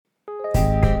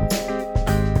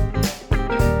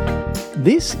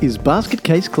This is Basket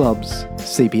Case Clubs,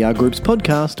 CPR Group's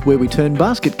podcast where we turn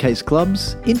basket case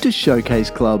clubs into showcase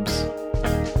clubs.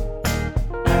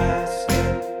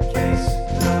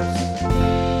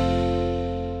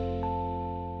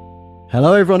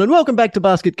 Hello everyone and welcome back to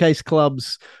Basket Case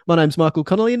Clubs. My name's Michael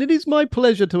Connolly and it is my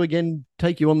pleasure to again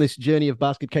take you on this journey of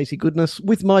basket casey goodness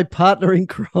with my partner in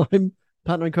crime.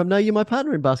 No, you're my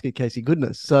partner in basket casey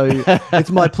goodness. So it's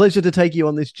my pleasure to take you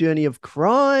on this journey of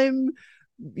crime.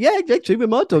 Yeah, actually, we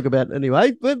might talk about it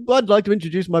anyway. But I'd like to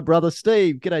introduce my brother,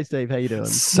 Steve. G'day, Steve. How you doing?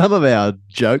 Some of our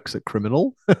jokes are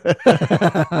criminal.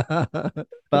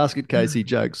 Basket Casey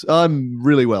jokes. I'm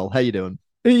really well. How you doing?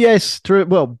 Yes, true.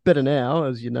 Well, better now.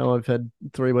 As you know, I've had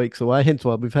 3 weeks away, hence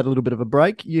why we've had a little bit of a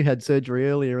break. You had surgery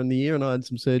earlier in the year and I had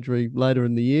some surgery later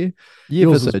in the year.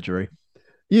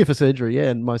 Year for surgery, yeah.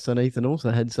 And my son Ethan also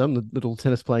had some, the little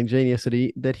tennis playing genius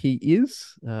that he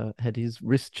is, had his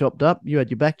wrist chopped up. You had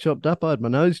your back chopped up. I had my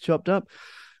nose chopped up.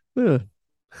 Our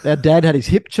dad had his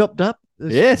hip chopped up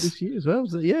this year as well.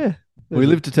 So, yeah. We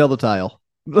live to tell the tale.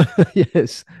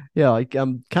 Yes. Yeah, I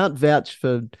can't vouch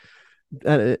for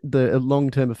the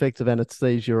long-term effects of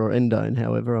anesthesia or endone.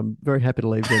 However, I'm very happy to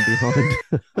leave them behind.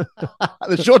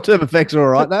 The short-term effects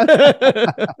are all right,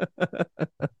 though.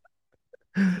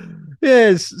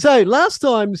 Yes. So last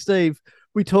time, Steve,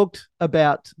 we talked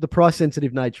about the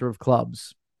price-sensitive nature of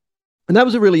clubs. And that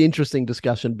was a really interesting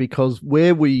discussion because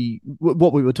what we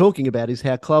were talking about is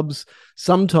how clubs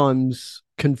sometimes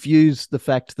confuse the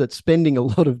fact that spending a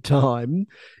lot of time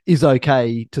is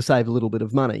okay to save a little bit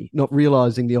of money, not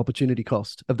realizing the opportunity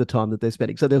cost of the time that they're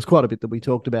spending. So there was quite a bit that we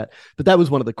talked about, but that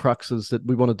was one of the cruxes that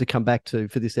we wanted to come back to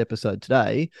for this episode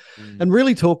today and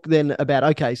really talk then about,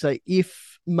 okay, so if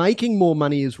making more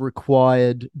money is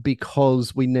required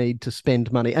because we need to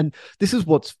spend money. And this is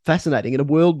what's fascinating. In a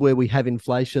world where we have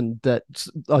inflation that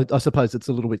I suppose it's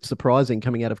a little bit surprising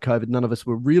coming out of COVID. None of us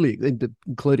were really,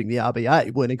 including the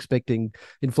RBA, weren't expecting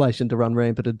inflation to run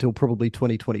rampant until probably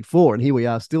 2024. And here we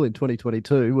are still in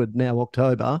 2022, we're now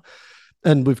October.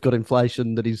 And we've got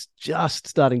inflation that is just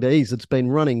starting to ease. It's been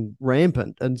running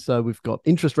rampant. And so we've got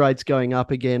interest rates going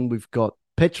up again. We've got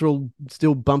petrol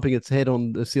still bumping its head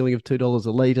on the ceiling of $2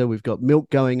 a litre. We've got milk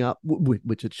going up,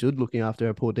 which it should, looking after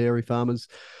our poor dairy farmers.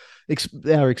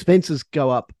 Our expenses go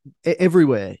up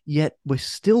everywhere, yet we're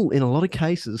still, in a lot of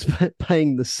cases,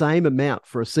 paying the same amount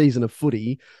for a season of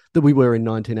footy that we were in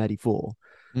 1984.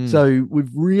 So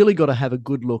we've really got to have a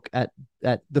good look at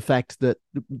the fact that,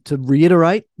 to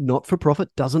reiterate,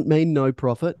 not-for-profit doesn't mean no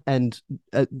profit, and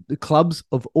the clubs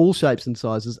of all shapes and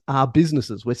sizes are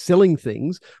businesses. We're selling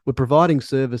things, we're providing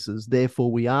services, therefore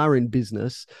we are in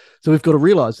business. So we've got to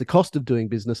realise the cost of doing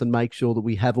business and make sure that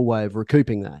we have a way of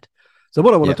recouping that. So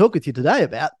what I want to talk with you today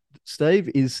about, Steve,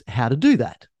 is how to do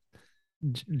that.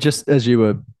 Just as you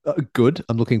were good,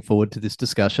 I'm looking forward to this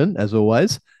discussion, as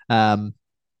always.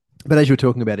 But as you were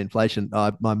talking about inflation,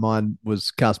 my mind was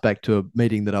cast back to a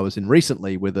meeting that I was in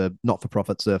recently with a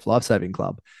not-for-profit surf lifesaving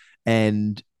club.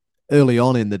 And early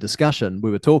on in the discussion,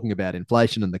 we were talking about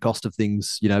inflation and the cost of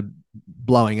things,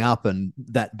 blowing up, and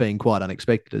that being quite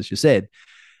unexpected, as you said.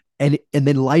 And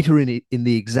then later in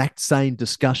the exact same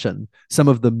discussion, some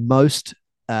of the most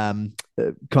kind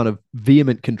of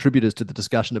vehement contributors to the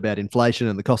discussion about inflation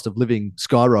and the cost of living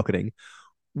skyrocketing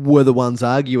were the ones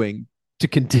arguing to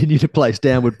continue to place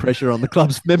downward pressure on the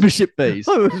club's membership fees.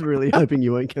 I was really hoping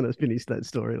you weren't going to finish that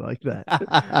story like that.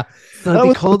 I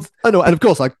know, and of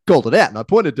course I called it out and I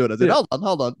pointed to it. I said,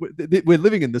 hold on. We're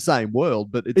living in the same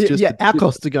world, but it's just... Yeah, our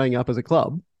costs are going up as a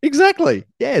club. Exactly,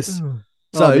 yes.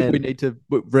 We need to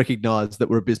recognise that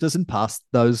we're a business and pass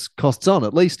those costs on,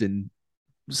 at least in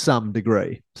some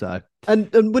degree. And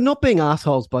we're not being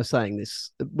assholes by saying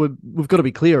this. We've got to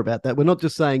be clear about that. We're not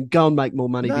just saying go and make more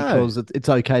money because it's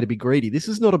okay to be greedy. This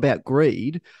is not about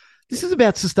greed. This is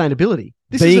about sustainability.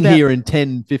 Being here in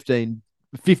 10, 15,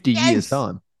 50 years'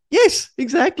 time. Yes,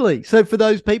 exactly. So for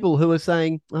those people who are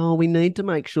saying, we need to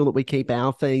make sure that we keep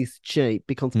our fees cheap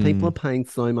because people are paying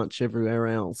so much everywhere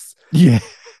else. Yeah.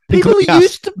 People are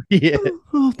used to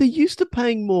they're used to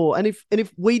paying more. And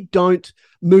if we don't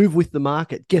move with the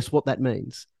market, guess what that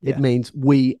means? Yeah. It means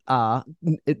we are,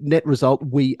 net result,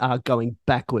 we are going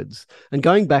backwards. And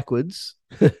going backwards,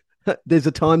 there's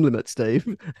a time limit, Steve.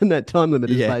 And that time limit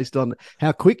is based on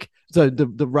how quick, so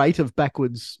the rate of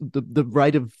backwards, the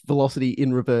rate of velocity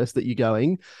in reverse that you're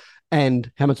going, and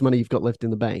how much money you've got left in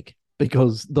the bank.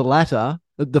 Because the latter,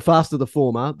 the faster the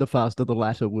former, the faster the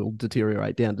latter will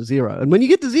deteriorate down to zero. And when you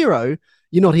get to zero,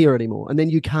 you're not here anymore. And then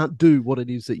you can't do what it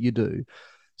is that you do.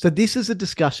 So this is a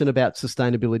discussion about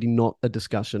sustainability, not a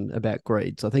discussion about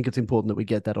greed. So I think it's important that we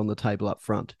get that on the table up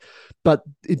front. But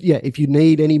if you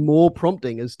need any more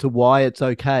prompting as to why it's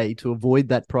okay to avoid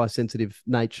that price sensitive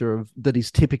nature of that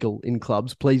is typical in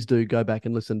clubs, please do go back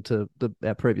and listen to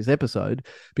our previous episode,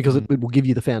 because it will give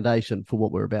you the foundation for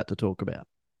what we're about to talk about.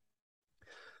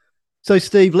 So,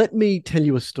 Steve, let me tell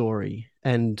you a story.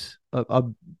 And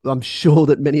I'm sure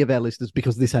that many of our listeners,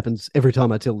 because this happens every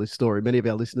time I tell this story, many of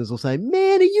our listeners will say,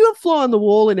 man, are you a fly on the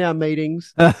wall in our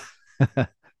meetings?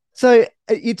 So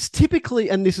it's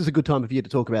typically, and this is a good time of year to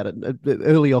talk about it,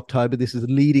 early October, this is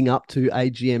leading up to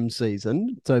AGM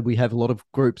season. So we have a lot of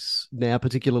groups now,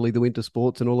 particularly the winter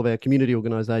sports and all of our community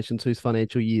organisations whose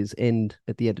financial years end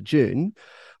at the end of June.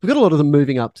 We've got a lot of them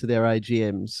moving up to their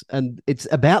AGMs. And it's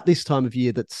about this time of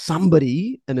year that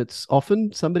somebody, and it's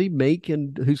often somebody meek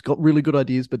and who's got really good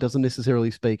ideas but doesn't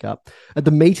necessarily speak up, at the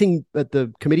meeting, at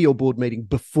the committee or board meeting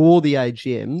before the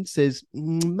AGM says,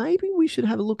 maybe we should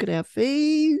have a look at our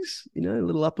fees. You know, a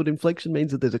little upward inflection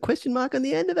means that there's a question mark on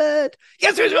the end of it.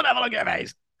 Yes, we should have a look at our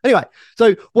fees. Anyway,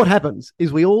 so what happens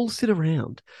is we all sit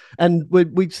around and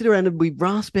we sit around and we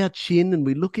rasp our chin and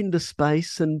we look into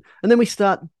space and then we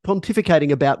start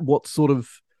pontificating about what sort of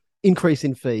increase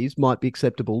in fees might be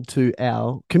acceptable to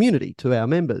our community, to our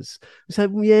members. We say,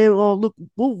 well, look,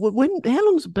 how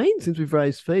long has it been since we've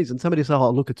raised fees? And somebody says, oh,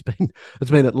 look, it's been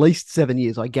at least 7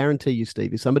 years. I guarantee you,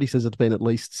 Steve, if somebody says it's been at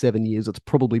least 7 years, it's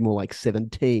probably more like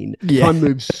 17. Yeah. Time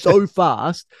moves so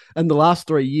fast, and the last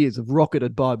 3 years have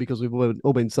rocketed by because we've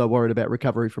all been so worried about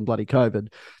recovery from bloody COVID.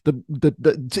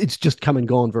 It's just come and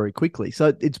gone very quickly.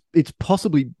 So it's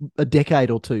possibly a decade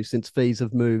or two since fees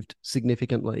have moved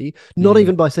significantly, not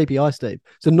even by CPI, Steve.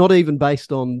 So not even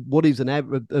based on what is an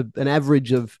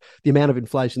average of the amount of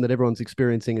inflation that everyone's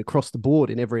experiencing across the board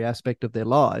in every aspect of their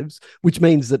lives, which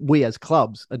means that we as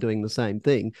clubs are doing the same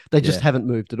thing. They just haven't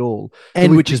moved at all.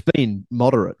 And which has been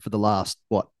moderate for the last,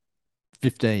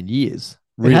 15 years?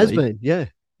 Really? It has been, yeah.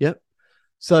 Yep.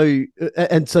 So,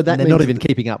 and so that they're not even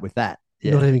keeping up with that.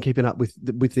 Yeah. Not even keeping up with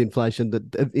the inflation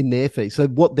that in their fees. So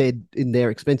what they're in their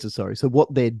expenses, sorry. So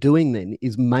what they're doing then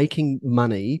is making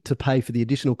money to pay for the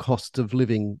additional costs of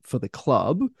living for the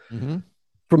club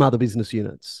from other business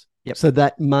units. Yep. So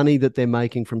that money that they're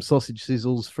making from sausage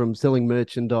sizzles, from selling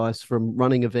merchandise, from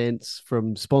running events,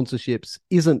 from sponsorships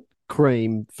isn't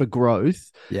cream for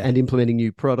growth and implementing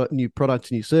new products,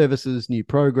 new services, new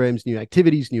programs, new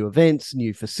activities, new events,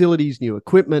 new facilities, new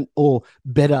equipment, or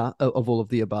better of all of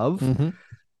the above.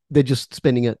 They're just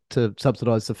spending it to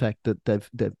subsidize the fact that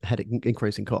they've had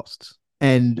increasing costs.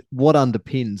 And what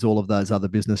underpins all of those other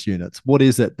business units? What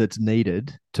is it that's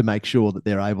needed to make sure that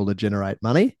they're able to generate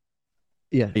money?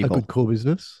 Yeah, people. A good core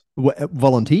business.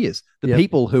 Volunteers, the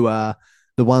people who are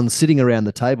the ones sitting around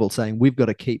the table saying, we've got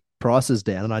to keep prices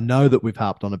down. And I know that we've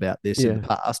harped on about this in the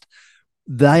past.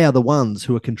 They are the ones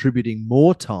who are contributing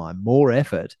more time, more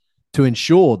effort to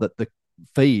ensure that the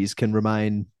fees can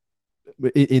remain,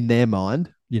 in their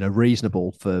mind,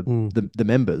 reasonable for the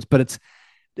members. But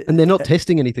and they're not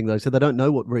testing anything though, so they don't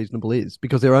know what reasonable is,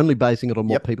 because they're only basing it on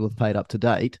what people have paid up to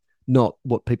date, not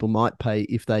what people might pay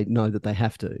if they know that they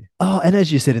have to. Oh, and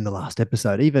as you said in the last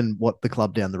episode, even what the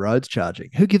club down the road's charging,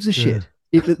 who gives a shit?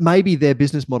 Maybe their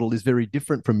business model is very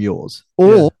different from yours,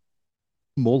 or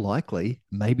more likely,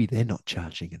 maybe they're not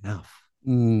charging enough.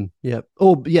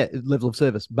 Level of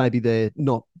service. Maybe they're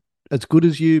not as good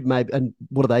as you. Maybe, and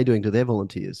what are they doing to their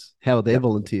volunteers? How are their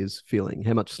volunteers feeling?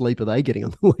 How much sleep are they getting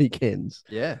on the weekends?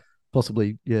 Yeah,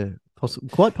 possibly. Yeah,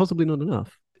 quite possibly not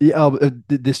enough. Yeah,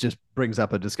 this just brings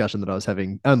up a discussion that I was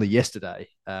having only yesterday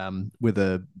with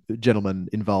a gentleman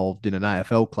involved in an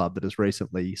AFL club that has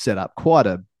recently set up quite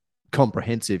a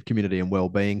comprehensive community and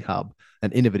wellbeing hub,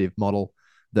 an innovative model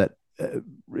that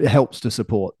helps to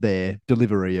support their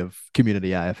delivery of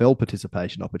community AFL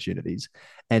participation opportunities.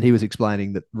 And he was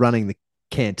explaining that running the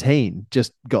canteen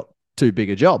just got too big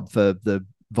a job for the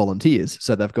volunteers.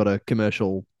 So they've got a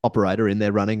commercial operator in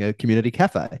there running a community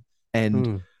cafe.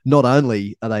 And not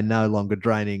only are they no longer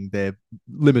draining their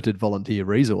limited volunteer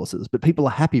resources, but people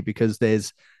are happy because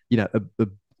there's, a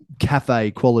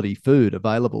cafe quality food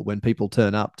available when people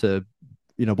turn up to,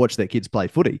 watch their kids play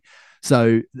footy.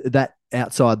 So that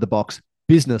outside the box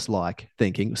business-like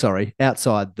thinking,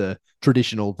 outside the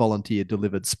traditional volunteer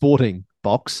delivered sporting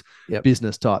box,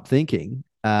 business type thinking,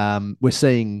 we're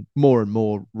seeing more and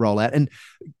more roll out. And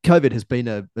COVID has been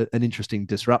an interesting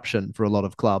disruption for a lot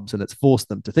of clubs, and it's forced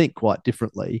them to think quite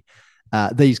differently.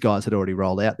 These guys had already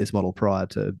rolled out this model prior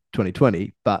to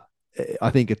 2020, but I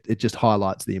think it just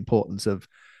highlights the importance of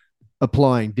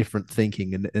applying different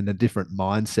thinking and a different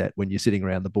mindset when you're sitting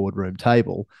around the boardroom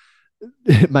table.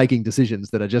 making decisions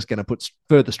that are just going to put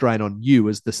further strain on you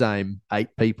as the same 8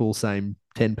 people, same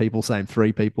 10 people, same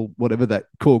 3 people, whatever that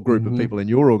core group of people in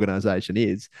your organization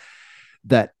is,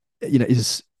 that,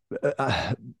 is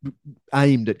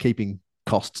aimed at keeping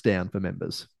costs down for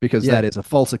members, because that is a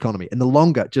false economy. And the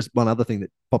longer, just one other thing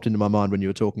that popped into my mind when you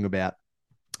were talking about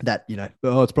that,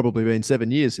 it's probably been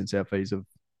 7 years since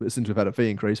we've had a fee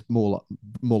increase, more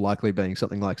likely being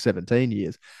something like 17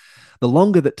 years. The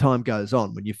longer that time goes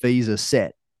on, when your fees are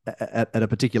set at a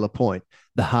particular point,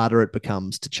 the harder it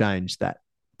becomes to change that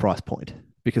price point,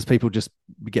 because people just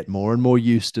get more and more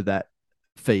used to that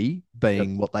fee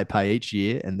being what they pay each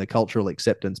year, and the cultural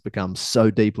acceptance becomes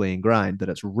so deeply ingrained that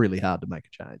it's really hard to make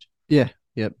a change. Yeah.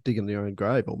 Digging their own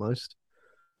grave almost.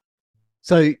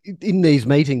 So in these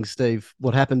meetings, Steve,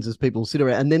 what happens is people sit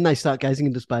around and then they start gazing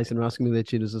into space and asking me their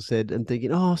chin, as I said, and thinking,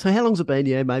 so how long's it been?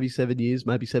 Yeah, maybe 7 years,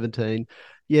 maybe 17.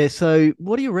 Yeah, so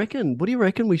what do you reckon? What do you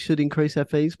reckon we should increase our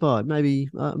fees by? Maybe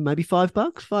 $5?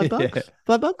 $5? Yeah.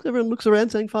 $5? Everyone looks around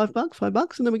saying $5,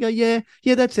 $5. And then we go, yeah,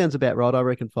 that sounds about right. I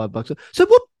reckon $5. So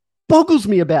what boggles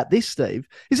me about this, Steve,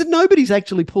 is that nobody's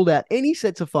actually pulled out any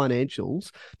sets of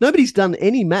financials. Nobody's done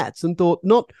any maths and thought,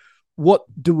 not what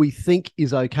do we think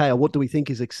is okay or what do we think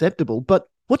is acceptable, but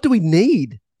what do we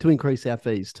need to increase our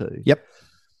fees to? Yep.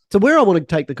 So where I want to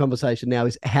take the conversation now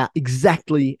is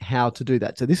exactly how to do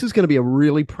that. So this is going to be a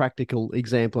really practical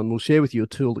example, and we'll share with you a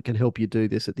tool that can help you do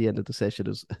this at the end of the session.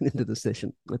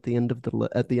 At the end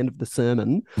of the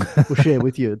sermon, we'll share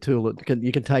with you a tool that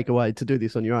you can take away to do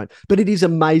this on your own. But it is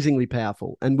amazingly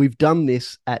powerful, and we've done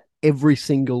this at every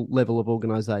single level of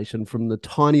organization, from the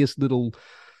tiniest little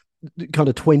kind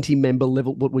of 20 member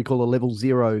level, what we call a level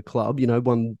 0 club,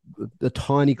 a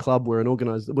tiny club where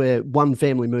where one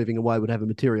family moving away would have a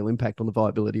material impact on the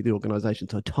viability of the organization.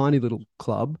 So a tiny little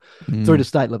club through to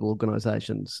state level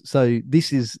organizations. So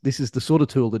this is the sort of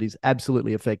tool that is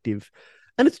absolutely effective,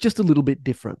 and it's just a little bit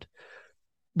different.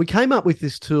 We came up with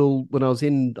this tool when I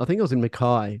think I was in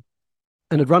Mackay,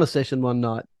 and had run a session one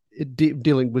night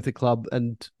dealing with the club,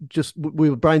 and just we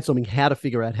were brainstorming how to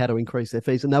figure out how to increase their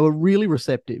fees, and they were really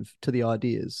receptive to the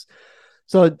ideas.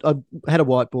 So I had a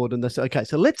whiteboard, and they said, okay,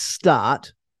 so let's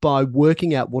start by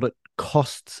working out what it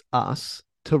costs us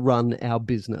to run our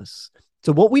business.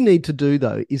 So what we need to do,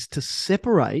 though, is to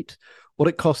separate what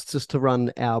it costs us to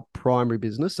run our primary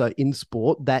business. So in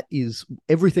sport, that is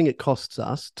everything it costs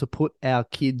us to put our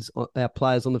kids, our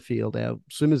players on the field, our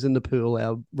swimmers in the pool,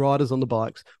 our riders on the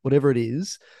bikes, whatever it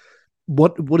is.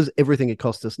 What is everything it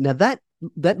costs us? Now, that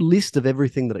list of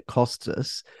everything that it costs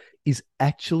us is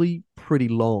actually pretty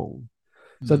long.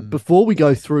 So before we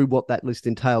go through what that list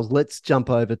entails, let's jump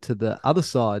over to the other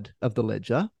side of the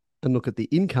ledger and look at the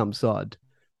income side.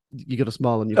 You got a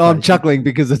smile on your face. I'm chuckling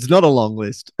because it's not a long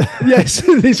list. Yes,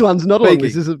 this one's not a long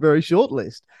list. This is a very short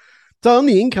list. So on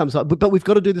the income side, but we've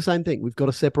got to do the same thing. We've got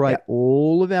to separate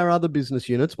all of our other business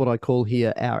units, what I call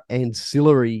here our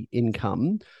ancillary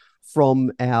income,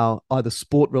 from our either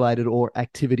sport-related or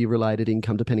activity-related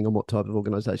income, depending on what type of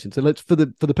organization. So let's, for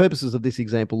the purposes of this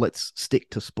example, let's stick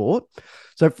to sport.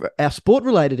 So for our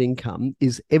sport-related income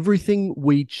is everything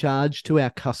we charge to our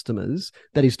customers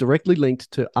that is directly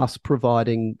linked to us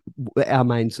providing our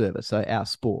main service, so our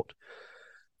sport.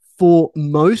 For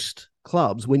most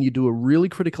clubs, when you do a really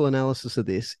critical analysis of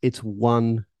this, it's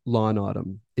one line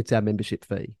item. It's our membership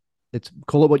fee.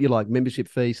 Call it what you like, membership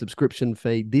fee, subscription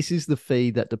fee. This is the fee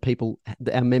that the people,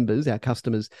 our members, our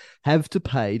customers, have to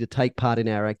pay to take part in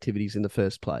our activities in the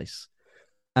first place.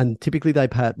 And typically they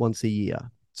pay it once a year.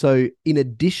 So in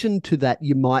addition to that,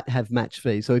 you might have match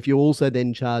fees. So if you also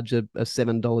then charge a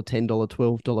 $7, $10,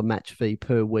 $12 match fee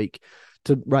per week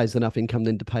to raise enough income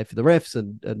then to pay for the refs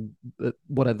and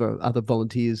whatever other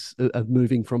volunteers are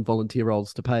moving from volunteer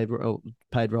roles to paid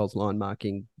roles, line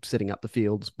marking, setting up the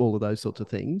fields, all of those sorts of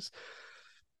things.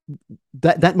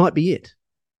 That might be it.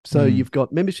 So you've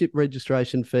got membership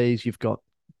registration fees, you've got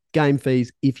game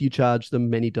fees if you charge them,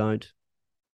 many don't.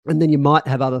 And then you might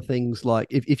have other things like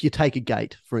if you take a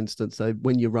gate, for instance. So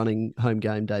when you're running home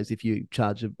game days, if you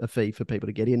charge a fee for people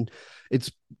to get in,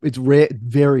 it's rare,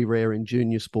 very rare in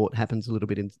junior sport. Happens a little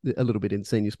bit in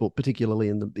senior sport, particularly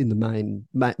in the main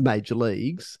major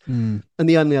leagues. And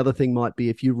the only other thing might be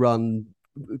if you run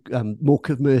more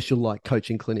commercial, like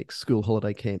coaching clinics, school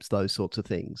holiday camps, those sorts of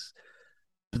things.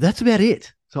 But that's about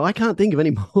it. So I can't think of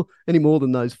any more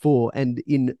than those four. And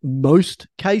in most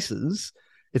cases,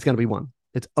 it's going to be one.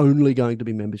 It's only going to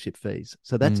be membership fees.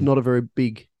 So that's not a very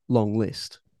big, long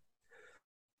list.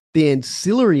 The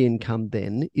ancillary income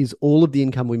then is all of the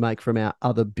income we make from our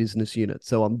other business units.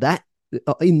 So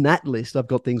in that list, I've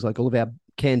got things like all of our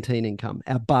canteen income,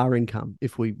 our bar income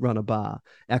if we run a bar,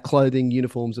 our clothing,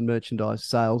 uniforms, and merchandise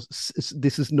sales.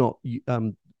 This is not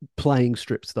playing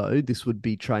strips though. This would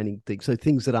be training things, so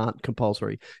things that aren't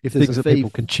compulsory. If there's things a that fee,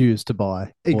 people can choose to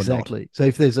buy, exactly. So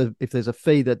if there's a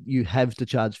fee that you have to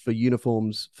charge for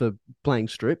uniforms for playing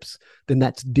strips, then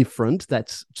that's different.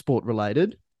 That's sport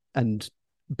related,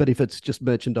 but if it's just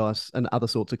merchandise and other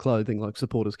sorts of clothing like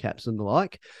supporters caps and the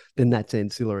like, then that's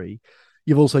ancillary.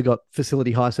 You've also got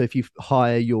facility hire. So if you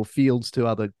hire your fields to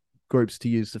other groups to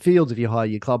use the fields, if you hire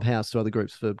your clubhouse to other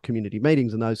groups for community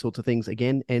meetings and those sorts of things,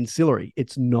 again, ancillary.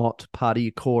 It's not part of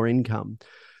your core income.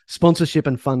 Sponsorship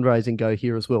and fundraising go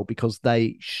here as well, because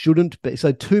they shouldn't be.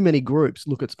 So too many groups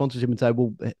look at sponsorship and say,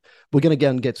 well, we're going to go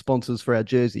and get sponsors for our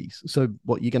jerseys. So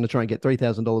what, you're going to try and get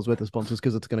 $3,000 worth of sponsors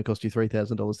because it's going to cost you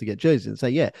 $3,000 to get jerseys, and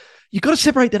say, yeah, you've got to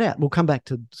separate that out. We'll come back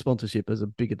to sponsorship as a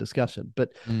bigger discussion,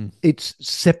 but it's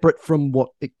separate from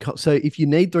what it costs. So if you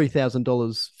need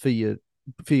 $3,000 for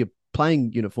your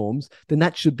playing uniforms, then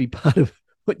that should be part of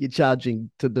what you're charging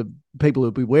to the people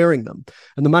who'll be wearing them.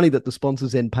 And the money that the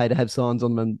sponsors then pay to have signs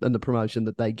on them and the promotion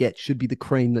that they get should be the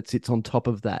cream that sits on top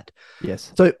of that.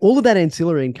 Yes. So all of that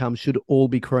ancillary income should all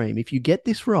be cream. If you get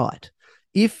this right,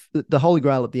 if the holy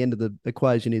grail at the end of the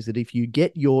equation is that if you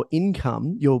get your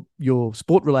income, your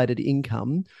sport-related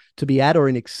income to be at or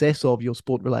in excess of your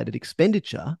sport-related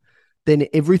expenditure, then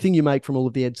everything you make from all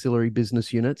of the ancillary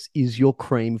business units is your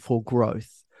cream for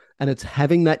growth. And it's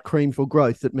having that cream for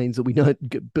growth that means that we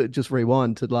don't, but just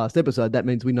rewind to the last episode, that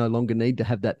means we no longer need to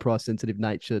have that price-sensitive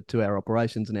nature to our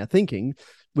operations and our thinking,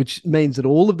 which means that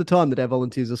all of the time that our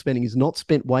volunteers are spending is not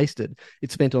spent wasted.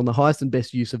 It's spent on the highest and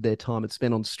best use of their time. It's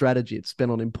spent on strategy. It's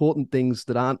spent on important things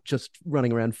that aren't just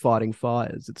running around fighting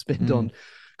fires. It's spent on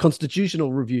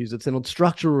constitutional reviews. It's spent on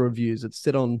structural reviews. It's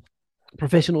set on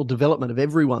professional development of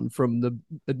everyone, from the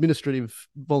administrative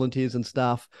volunteers and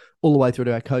staff all the way through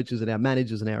to our coaches and our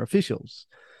managers and our officials.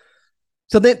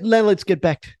 So then let's get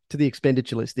back to the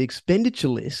expenditure list. The expenditure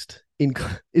list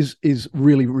is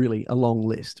really, really a long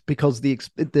list, because the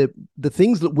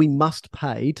things that we must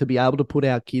pay to be able to put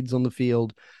our kids on the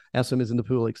field, our swimmers in the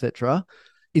pool, etc.,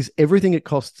 is everything it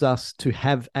costs us to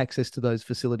have access to those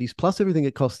facilities, plus everything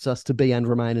it costs us to be and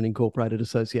remain an incorporated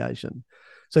association.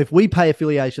 So if we pay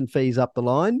affiliation fees up the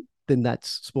line, then that's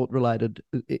sport-related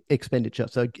expenditure.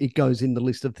 So it goes in the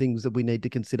list of things that we need to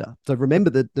consider. So remember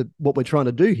that what we're trying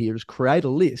to do here is create a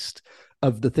list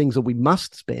of the things that we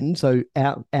must spend. So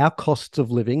our costs of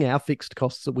living, our fixed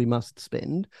costs that we must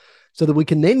spend, so that we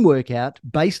can then work out,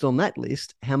 based on that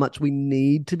list, how much we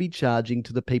need to be charging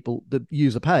to the people the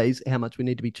user pays, how much we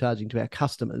need to be charging to our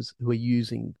customers who are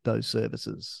using those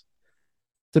services.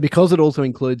 So because it also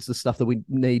includes the stuff that we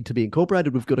need to be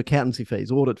incorporated, we've got accountancy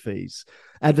fees, audit fees,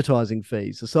 advertising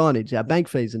fees, the signage, our bank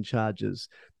fees and charges,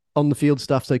 on the field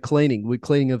stuff. So we're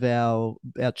cleaning of our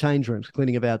change rooms,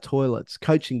 cleaning of our toilets,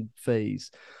 coaching fees,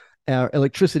 our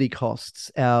electricity costs,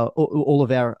 all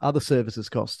of our other services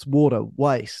costs, water,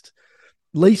 waste,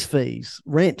 lease fees,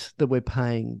 rent that we're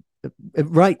paying,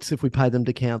 rates if we pay them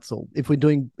to council, if we're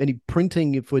doing any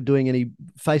printing, if we're doing any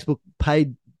Facebook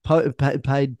paid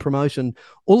promotion.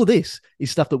 All of this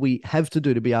is stuff that we have to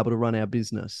do to be able to run our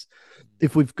business.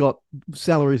 If we've got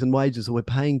salaries and wages that we're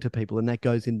paying to people, and that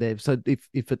goes in there. So if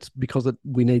it's because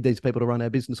we need these people to run our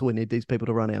business, or we need these people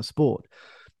to run our sport,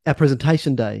 our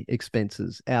presentation day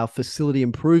expenses, our facility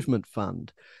improvement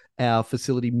fund, our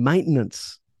facility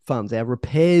maintenance funds, our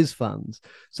repairs funds.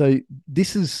 So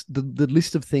this is the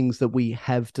list of things that we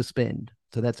have to spend.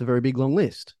 So that's a very big, long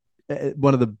list.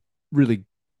 One of the really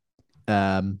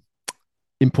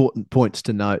important points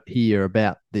to note here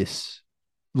about this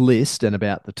list and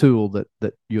about the tool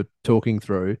that you're talking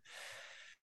through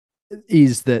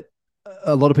is that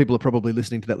a lot of people are probably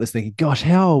listening to that list thinking, gosh,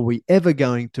 how are we ever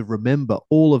going to remember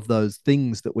all of those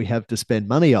things that we have to spend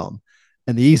money on?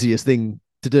 And the easiest thing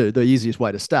to do, the easiest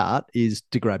way to start, is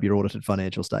to grab your audited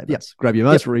financial statements. Yep. Grab your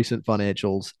most recent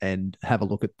financials and have a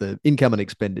look at the income and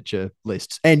expenditure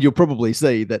lists. And you'll probably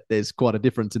see that there's quite a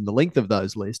difference in the length of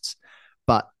those lists,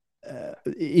 but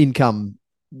income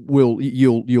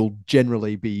you'll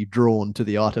generally be drawn to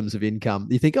the items of income.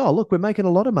 You think, oh, look, we're making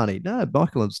a lot of money. No,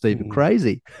 Michael and Steve are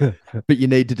crazy. But you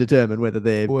need to determine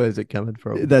where's it coming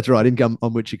from? That's right. Income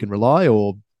on which you can rely,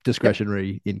 or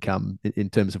discretionary income in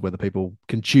terms of whether people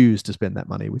can choose to spend that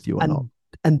money with you or not.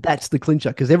 And that's the clincher,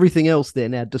 because everything else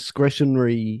then, our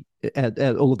discretionary,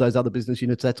 all of those other business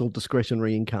units, that's all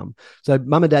discretionary income. So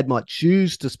mum and dad might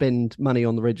choose to spend money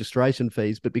on the registration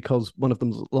fees, but because one of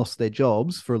them's lost their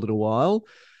jobs for a little while,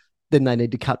 then they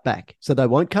need to cut back. So they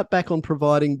won't cut back on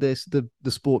providing the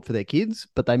sport for their kids,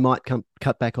 but they might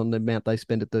cut back on the amount they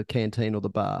spend at the canteen or the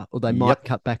bar, or they might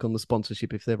cut back on the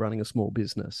sponsorship if they're running a small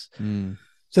business.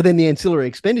 So then the ancillary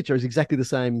expenditure is exactly the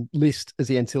same list as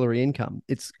the ancillary income.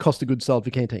 It's cost of goods sold for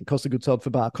canteen, cost of goods sold for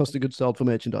bar, cost of goods sold for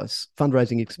merchandise,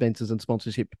 fundraising expenses and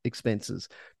sponsorship expenses.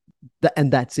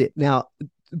 And that's it. Now,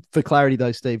 for clarity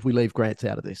though, Steve, we leave grants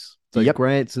out of this. So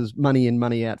grants is money in,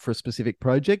 money out for a specific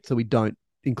project. So we don't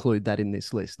include that in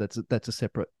this list. That's a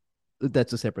separate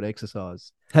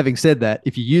exercise. Having said that,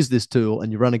 if you use this tool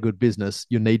and you run a good business,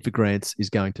 your need for grants is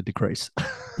going to decrease.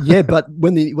 Yeah, but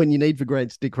when your need for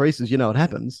grants decreases, you know what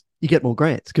happens? You get more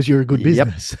grants because you're a good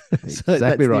business. So exactly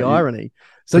that's right. The irony.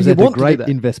 So you want a great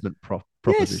investment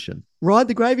proposition. Yes. Ride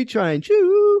the gravy train.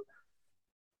 Choo.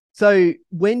 So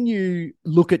when you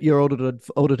look at your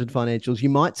audited financials, you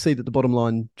might see that the bottom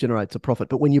line generates a profit.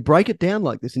 But when you break it down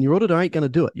like this, and your auditor ain't going to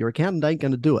do it, your accountant ain't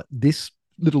going to do it, this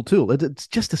little tool, it's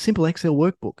just a simple Excel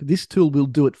workbook. This tool will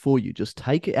do it for you. Just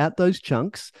take out those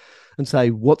chunks and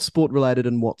say what's sport related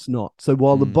and what's not. So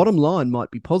while the bottom line might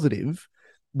be positive,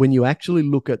 when you actually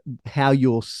look at how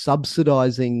you're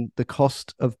subsidizing the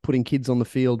cost of putting kids on the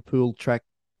field, pool, track,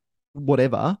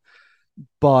 whatever,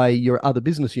 by your other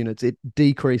business units, it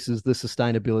decreases the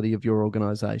sustainability of your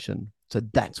organization. So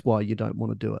that's why you don't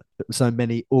want to do it. So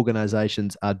many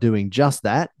organizations are doing just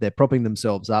that. They're propping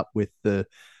themselves up with the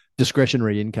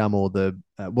discretionary income or the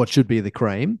what should be the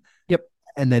cream. Yep.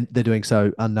 And then they're doing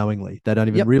so unknowingly. They don't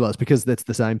even realize, because that's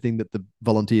the same thing that the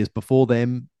volunteers before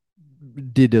them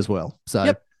did as well. So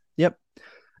Yep.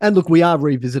 And look, we are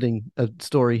revisiting a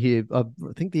story here. I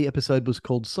think the episode was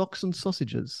called Socks and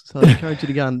Sausages. So I encourage you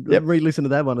to go and re-listen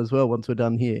to that one as well once we're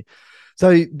done here.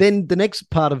 So then the next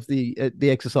part of the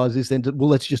exercise is then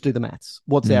let's just do the maths.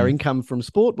 What's our income from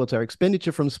sport? What's our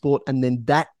expenditure from sport? And then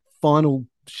that final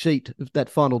sheet, that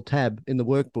final tab in the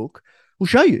workbook will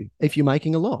show you if you're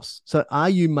making a loss. So are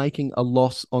you making a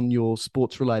loss on your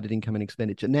sports-related income and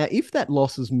expenditure? Now, if that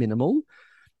loss is minimal,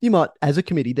 you might, as a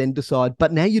committee, then decide,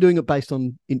 but now you're doing it based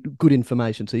on good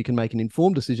information, so you can make an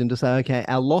informed decision to say, okay,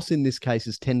 our loss in this case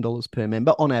is $10 per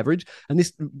member on average. And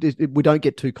this we don't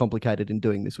get too complicated in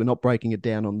doing this. We're not breaking it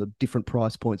down on the different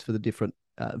price points for the different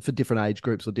age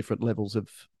groups or different levels of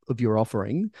your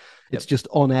offering. It's just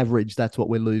on average, that's what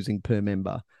we're losing per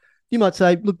member. You might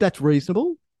say, look, that's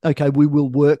reasonable. Okay, we will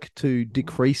work to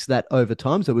decrease that over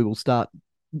time. So we will start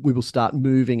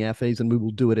moving our fees, and we will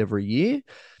do it every year.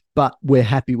 But we're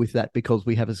happy with that because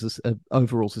we have a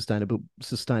overall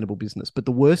sustainable business. But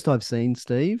the worst I've seen,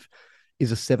 Steve,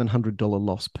 is a $700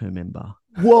 loss per member.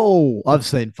 Whoa! I've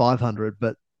seen 500,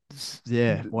 but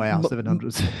yeah, wow,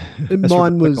 700.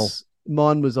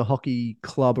 Mine was a hockey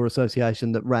club or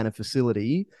association that ran a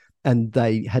facility, and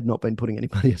they had not been putting any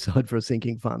money aside for a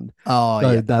sinking fund.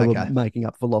 So they were making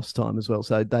up for lost time as well.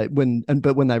 So when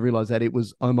they realized that, it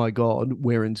was, oh my God,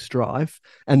 we're in strife,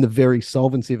 and the very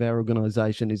solvency of our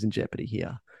organization is in jeopardy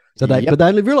here. So but they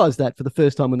only realized that for the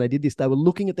first time when they did this. They were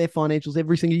looking at their financials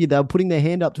every single year. They were putting their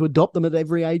hand up to adopt them at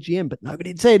every AGM, but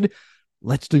nobody had said,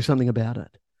 let's do something about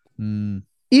it.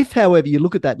 If, however, you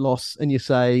look at that loss and you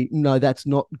say, no, that's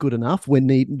not good enough,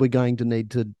 we're going to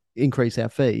need to increase our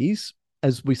fees.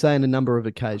 As we say on a number of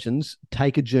occasions,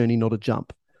 take a journey, not a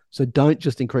jump. So don't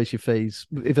just increase your fees.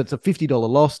 If it's a $50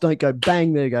 loss, don't go,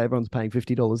 bang, there you go, everyone's paying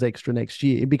 $50 extra next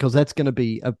year, because that's going to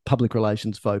be a public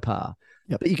relations faux pas.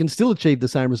 But you can still achieve the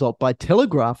same result by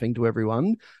telegraphing to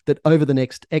everyone that over the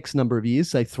next X number of years,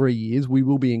 say 3 years, we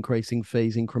will be increasing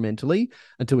fees incrementally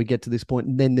until we get to this point,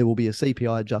 and then there will be a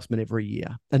CPI adjustment every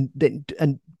year. And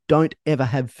don't ever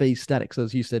have fees static. So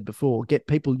as you said before, get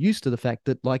people used to the fact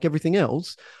that, like everything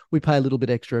else, we pay a little bit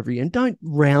extra every year, and don't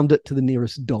round it to the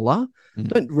nearest dollar.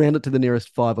 Don't round it to the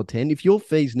nearest 5 or 10. If your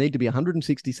fees need to be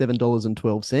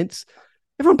 $167.12,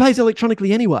 everyone pays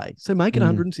electronically anyway. So make it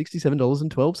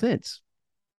 $167.12.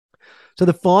 So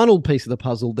the final piece of the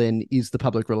puzzle then is the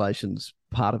public relations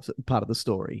part of the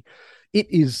story. It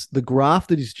is the graph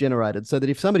that is generated so that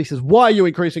if somebody says, why are you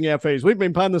increasing our fees? We've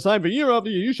been paying the same for year after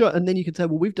year. You should. And then you can say,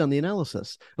 well, we've done the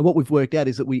analysis. And what we've worked out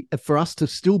is that for us to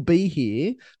still be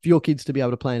here, for your kids to be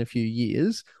able to play in a few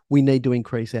years, we need to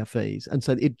increase our fees. And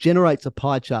so it generates a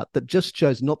pie chart that just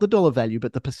shows not the dollar value,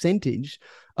 but the percentage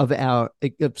of our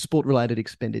sport-related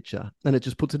expenditure. And it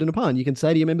just puts it in a pie. And you can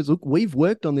say to your members, look, we've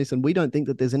worked on this and we don't think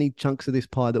that there's any chunks of this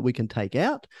pie that we can take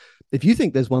out. If you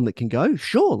think there's one that can go,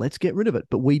 sure, let's get rid of it.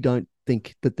 But we don't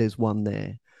think that there's one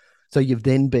there. So you've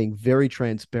then being very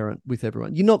transparent with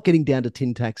everyone. You're not getting down to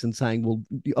tin tacks and saying, well,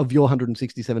 of your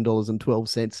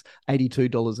 $167.12,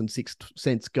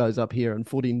 $82.06 goes up here and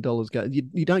 $14 goes.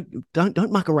 You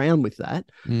don't muck around with that.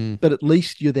 But at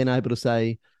least you're then able to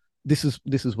say, this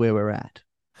is where we're at.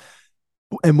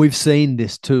 And we've seen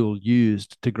this tool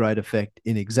used to great effect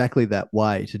in exactly that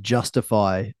way to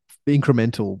justify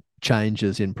incremental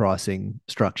changes in pricing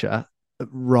structure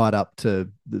right up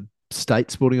to the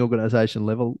state sporting organisation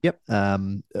level. Yep.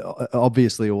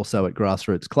 Obviously also at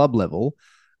grassroots club level.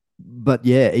 But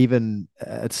yeah, even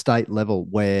at state level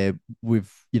where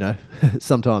we've,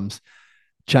 sometimes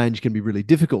change can be really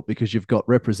difficult because you've got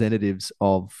representatives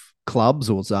of clubs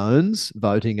or zones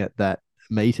voting at that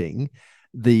meeting.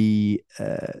 The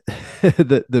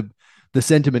the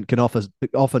sentiment can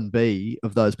often be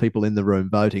of those people in the room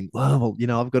voting, well,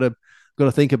 I've got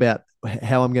to think about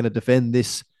how I'm going to defend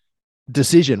this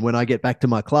decision when I get back to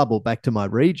my club or back to my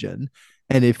region.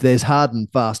 And if there's hard and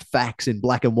fast facts in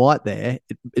black and white there,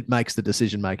 it makes the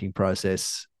decision-making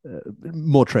process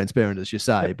more transparent, as you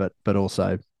say, but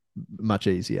also much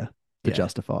easier to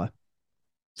justify.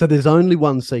 So there's only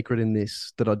one secret in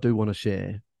this that I do want to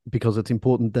share, because it's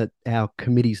important that our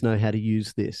committees know how to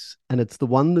use this. And it's the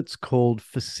one that's called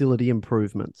facility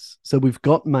improvements. So we've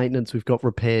got maintenance, we've got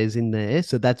repairs in there.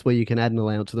 So that's where you can add an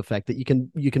allowance to the fact that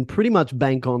you can pretty much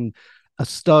bank on a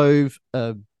stove,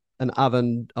 an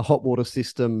oven, a hot water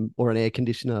system, or an air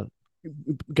conditioner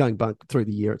going back through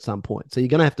the year at some point. So you're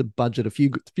going to have to budget a few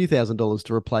 $1,000s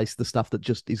to replace the stuff that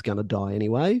just is going to die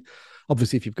anyway.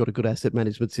 Obviously, if you've got a good asset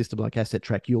management system like Asset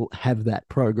Track, you'll have that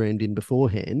programmed in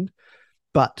beforehand.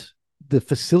 But the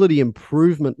facility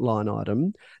improvement line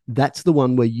item, that's the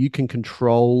one where you can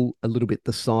control a little bit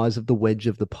the size of the wedge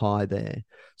of the pie there.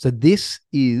 So this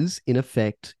is, in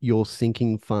effect, your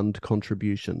sinking fund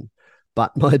contribution.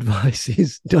 But my advice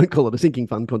is don't call it a sinking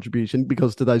fund contribution,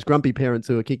 because to those grumpy parents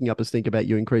who are kicking up a stink about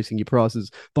you increasing your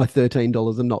prices by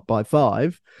 $13 and not by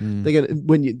 $5, they're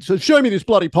going to, show me this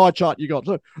bloody pie chart you got.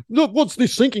 So, look, what's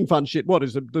this sinking fund shit? What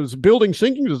is it? There's a building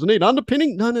sinking? Does it need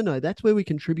underpinning? No. That's where we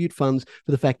contribute funds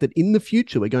for the fact that in the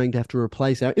future we're going to have to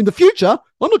replace in the future.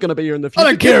 I'm not going to be here in the future. I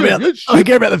don't care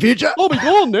about the future. I'll be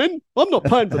gone then. I'm not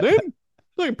paying for them.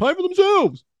 They can pay for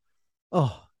themselves.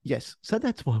 Oh. Yes, so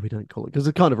that's why we don't call it, because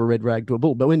it's kind of a red rag to a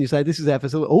bull. But when you say this is our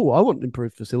facility, I want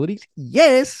improved facilities.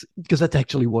 Yes, because that's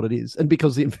actually what it is. And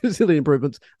because the facility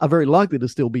improvements are very likely to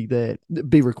still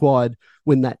be required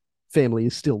when that family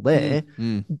is still there,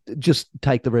 just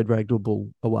take the red rag to a bull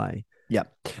away. Yeah.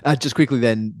 Just quickly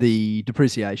then, the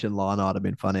depreciation line item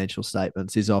in financial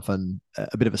statements is often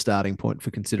a bit of a starting point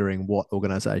for considering what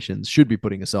organisations should be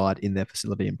putting aside in their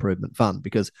facility improvement fund,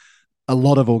 because a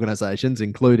lot of organisations,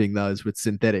 including those with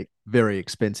synthetic, very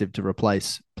expensive to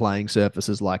replace playing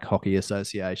surfaces like hockey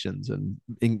associations and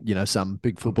some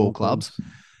big football clubs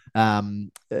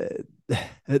that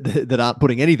aren't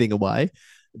putting anything away,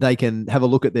 they can have a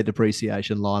look at their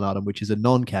depreciation line item, which is a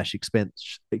non-cash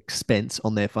expense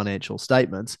on their financial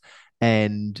statements,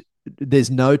 and there's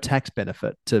no tax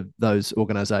benefit to those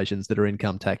organisations that are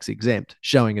income tax exempt,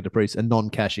 showing a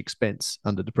non-cash expense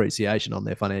under depreciation on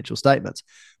their financial statements.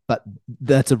 But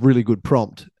that's a really good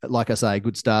prompt, like I say, a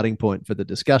good starting point for the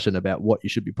discussion about what you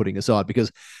should be putting aside,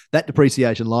 because that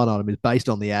depreciation line item is based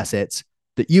on the assets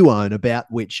that you own about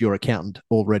which your accountant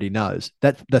already knows.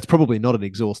 That's probably not an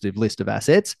exhaustive list of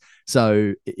assets,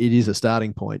 so it is a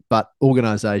starting point. But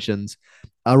organisations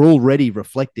are already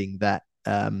reflecting that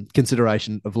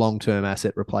consideration of long-term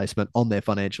asset replacement on their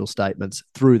financial statements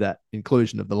through that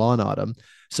inclusion of the line item.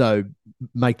 So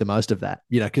make the most of that,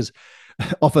 because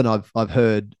often I've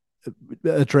heard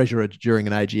a treasurer during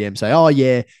an AGM say, "Oh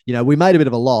yeah, we made a bit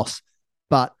of a loss,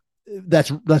 but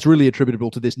that's really attributable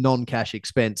to this non-cash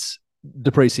expense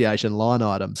depreciation line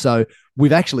item. So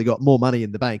we've actually got more money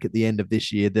in the bank at the end of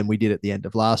this year than we did at the end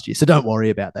of last year. So don't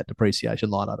worry about that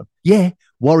depreciation line item." Yeah,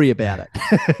 worry about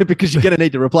it because you're going to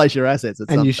need to replace your assets.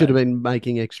 And you should have been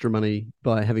making extra money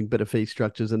by having better fee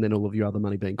structures and then all of your other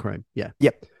money being cream. Yeah.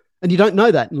 Yep. And you don't know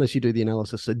that unless you do the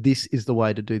analysis. So this is the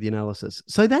way to do the analysis.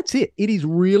 So that's it. It is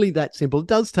really that simple. It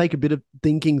does take a bit of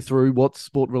thinking through what's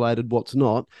sport related, what's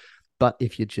not. But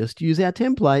if you just use our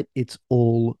template, it's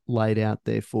all laid out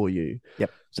there for you.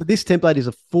 Yep. So this template is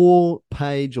a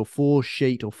 4-page or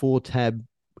 4-sheet or 4-tab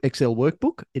Excel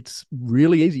workbook. It's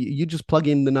really easy. You just plug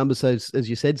in the numbers. So as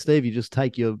you said, Steve, you just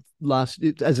take your last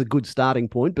as a good starting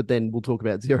point, but then we'll talk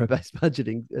about zero-based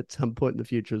budgeting at some point in the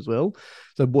future as well.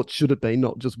 So what should it be?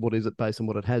 Not just what is it based on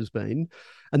what it has been.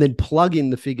 And then plug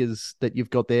in the figures that you've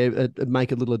got there,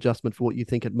 make a little adjustment for what you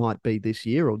think it might be this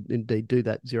year, or indeed do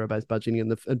that zero-based budgeting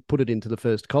and put it into the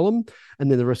first column.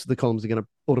 And then the rest of the columns are going to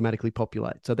automatically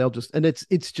populate. So they'll just, and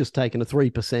it's just taken a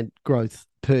 3% growth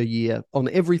per year on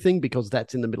everything, because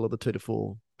that's in the middle of the 2 to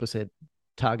 4%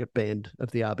 target band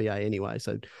of the RBA anyway.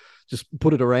 So just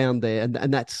put it around there,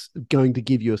 and that's going to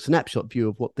give you a snapshot view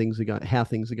of what things are going, how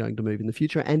things are going to move in the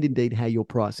future, and indeed how your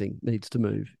pricing needs to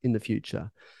move in the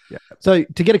future. Yeah. So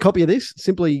to get a copy of this,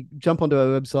 simply jump onto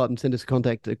our website and send us a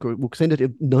contact. We'll send it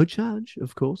at no charge,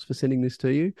 of course, for sending this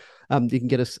to you. You can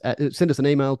get us send us an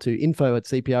email to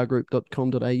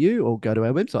info@cprgroup.com.au or go to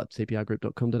our website,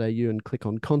 cprgroup.com.au, and click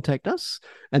on Contact Us.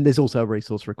 And there's also a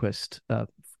resource request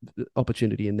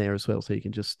opportunity in there as well. So you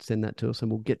can just send that to us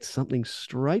and we'll get something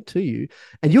straight to you.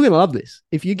 And you're going to love this.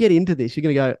 If you get into this, you're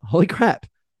going to go, holy crap.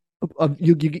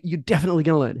 You're definitely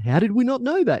going to learn. How did we not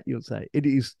know that? You'll say it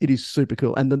is super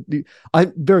cool, and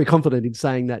I'm very confident in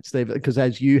saying that, Steve, because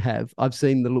as you have, I've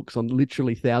seen the looks on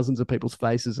literally thousands of people's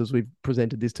faces as we've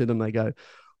presented this to them. They go,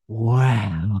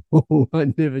 "Wow,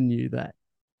 I never knew that."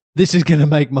 This is going to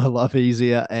make my life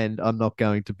easier, and I'm not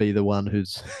going to be the one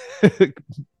who's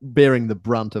bearing the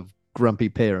brunt of grumpy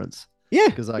parents. Yeah,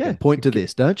 because I can point to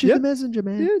this. Don't you, the messenger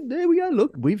man? Yeah, there we go.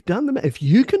 Look, we've done them. If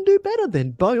you can do better,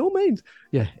 then by all means.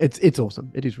 Yeah, it's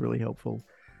awesome. It is really helpful.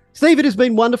 Steve, it has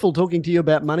been wonderful talking to you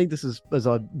about money. This is, as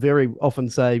I very often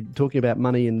say, talking about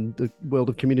money in the world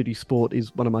of community sport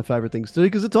is one of my favorite things to do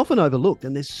because it's often overlooked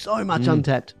and there's so much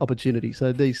untapped opportunity.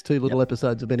 So these two little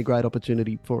episodes have been a great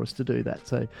opportunity for us to do that.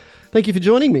 So thank you for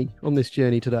joining me on this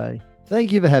journey today.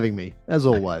 Thank you for having me, as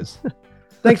always.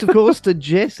 Thanks, of course, to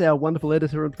Jess, our wonderful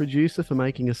editor and producer, for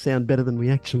making us sound better than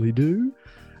we actually do.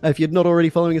 If you're not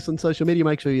already following us on social media,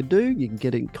 make sure you do. You can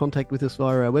get in contact with us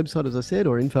via our website, as I said,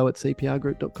 or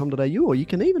info@cprgroup.com.au, or you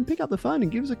can even pick up the phone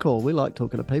and give us a call. We like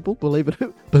talking to people, believe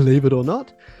it or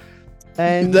not.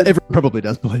 And everyone probably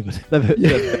does believe it. They've heard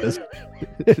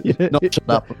it. Not shut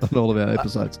up on all of our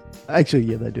episodes. Actually,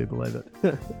 yeah, they do believe it.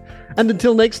 And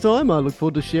until next time, I look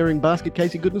forward to sharing basket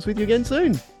casey goodness with you again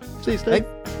soon. See you, Steve.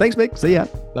 Thanks, Mick. See ya.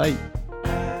 Bye.